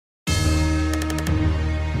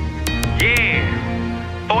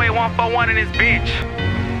141 in this bitch,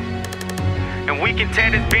 and we can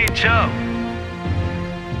tear this bitch up.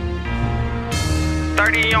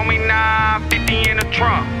 30 on me now, 50 in the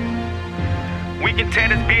trunk. We can tear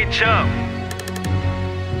this bitch up.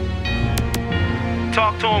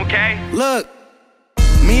 Talk to him, K. Look.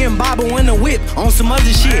 Me and Bobbo in the whip on some other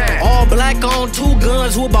shit. All black on 2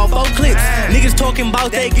 guns with about 4 clips. Niggas talking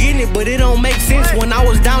about they getting it, but it don't make sense. When I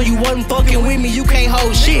was down, you wasn't fucking with me, you can't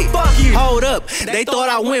hold shit. Hold up, they thought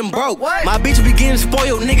I went broke. My bitch be getting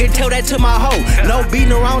spoiled, nigga, tell that to my hoe. No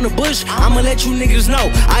beating around the bush, I'ma let you niggas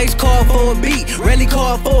know. Ice called for a beat, Relly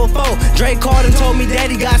called for a foe. Drake called and told me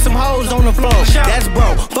daddy got some hoes on the floor. That's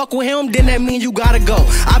bro, fuck with him, then that mean you gotta go.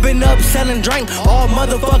 I been up selling drink all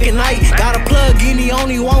motherfucking night. Got a plug in, he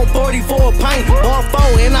only want 40 for a pint. Bought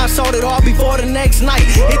 4 and I sold it all before the next night.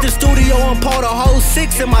 Hit the studio and poured a whole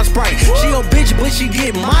 6 in my Sprite. She a bitch, but she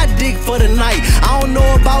get my dick for the night. I don't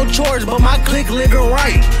know about yours, but my clique living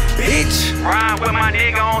right, bitch. Ride with my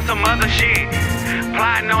nigga on some other shit.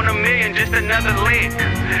 Plotting on a million, just another lick.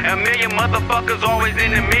 A million motherfuckers always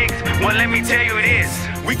in the mix. Well, let me tell you this,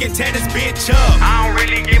 We can tear this bitch up. I don't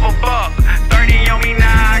really give a fuck. 30 on me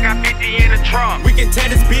now, I got 50 in the trunk. We can tear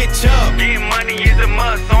this bitch up. Getting money is a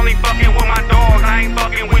must. Only fucking with my dogs, I ain't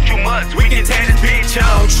fucking with you much. We can tear this bitch I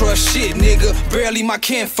up. don't trust shit, nigga, barely my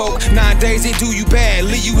kinfolk. 9 days they do you bad,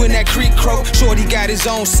 leave you in that creek croak. Shorty got his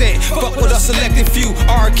own set, fuck with a selected few.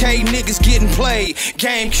 Arcade niggas getting played,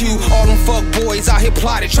 GameCube. All them fuck boys out here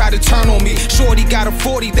plotted, try to turn on me. Shorty got a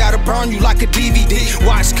 40 that'll burn you like a DVD.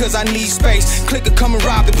 Watch cause I need space, clicker come and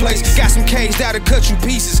rob the place. Got some K's that'll cut you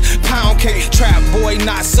pieces, pound cake. Trap boy,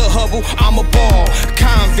 not so hubble, I'm a ball.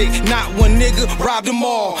 Convict, not one nigga, robbed them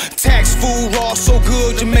all. Tax food raw, so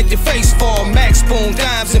good to make your face fall. Max spoon,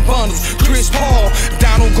 dimes and bundles, Chris Paul.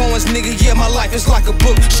 Donald Goins, nigga, yeah, my life is like a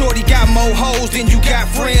book. Shorty got more hoes than you got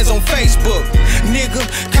friends on Facebook. Nigga,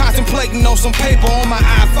 contemplating on some paper on my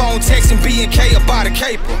iPhone, texting B&K about a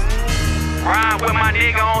caper. Ride with my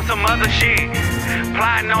nigga on some other shit.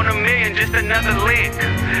 Plotting on a million, just another lick.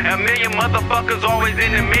 A million motherfuckers always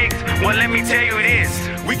in the mix. Well, let me tell you this,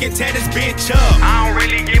 We can tear this bitch up. I don't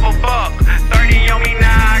really give a fuck. 30 on me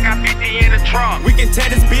now, I got 50 in the trunk. We can tear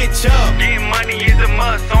this bitch up. Getting money is a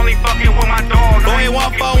must. Only fucking with my dogs. Go ahead,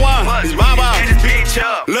 141. It's Bobbo. Tear this bitch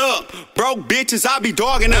up. Look, broke bitches, I be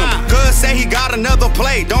dogging them. Cuz say he got another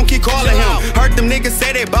play, don't keep calling him. Heard them niggas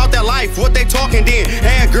say they bout their life, what they talking then?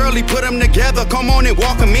 Had girlie put them together, come on and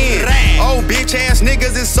walk them in. Old bitch ass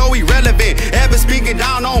niggas is so irrelevant. Ever speaking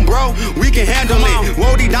down on bro, we can handle it.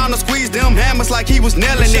 Wody down to squeeze them hammers like he was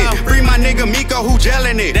nailing it. Free my nigga Miko who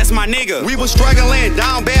gelling it. That's my nigga. We was struggling,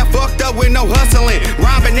 down bad, fucked up with no hustling.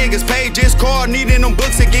 Robbing niggas, paid just call, needing them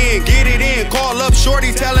books again. Get it in, call up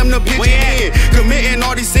Shorty, tell him to pitch it in. Committing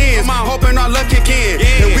all these sins, hoping our luck kick in.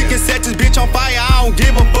 And we can set this bitch on fire, I don't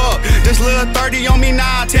give a fuck. This little 30 on me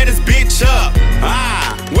now, tear this bitch up.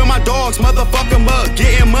 With my dogs, motherfucker mug.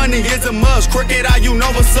 Getting money is a must. Crooked eye, you know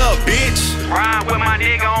what's up, bitch. Ride with my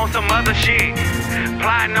nigga on some other shit.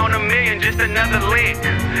 Plotting on a million, just another lick.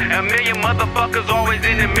 A million motherfuckers always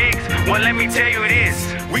in the mix. Well, let me tell you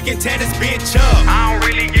this, We can tear this bitch up. I don't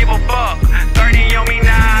really give a fuck. 30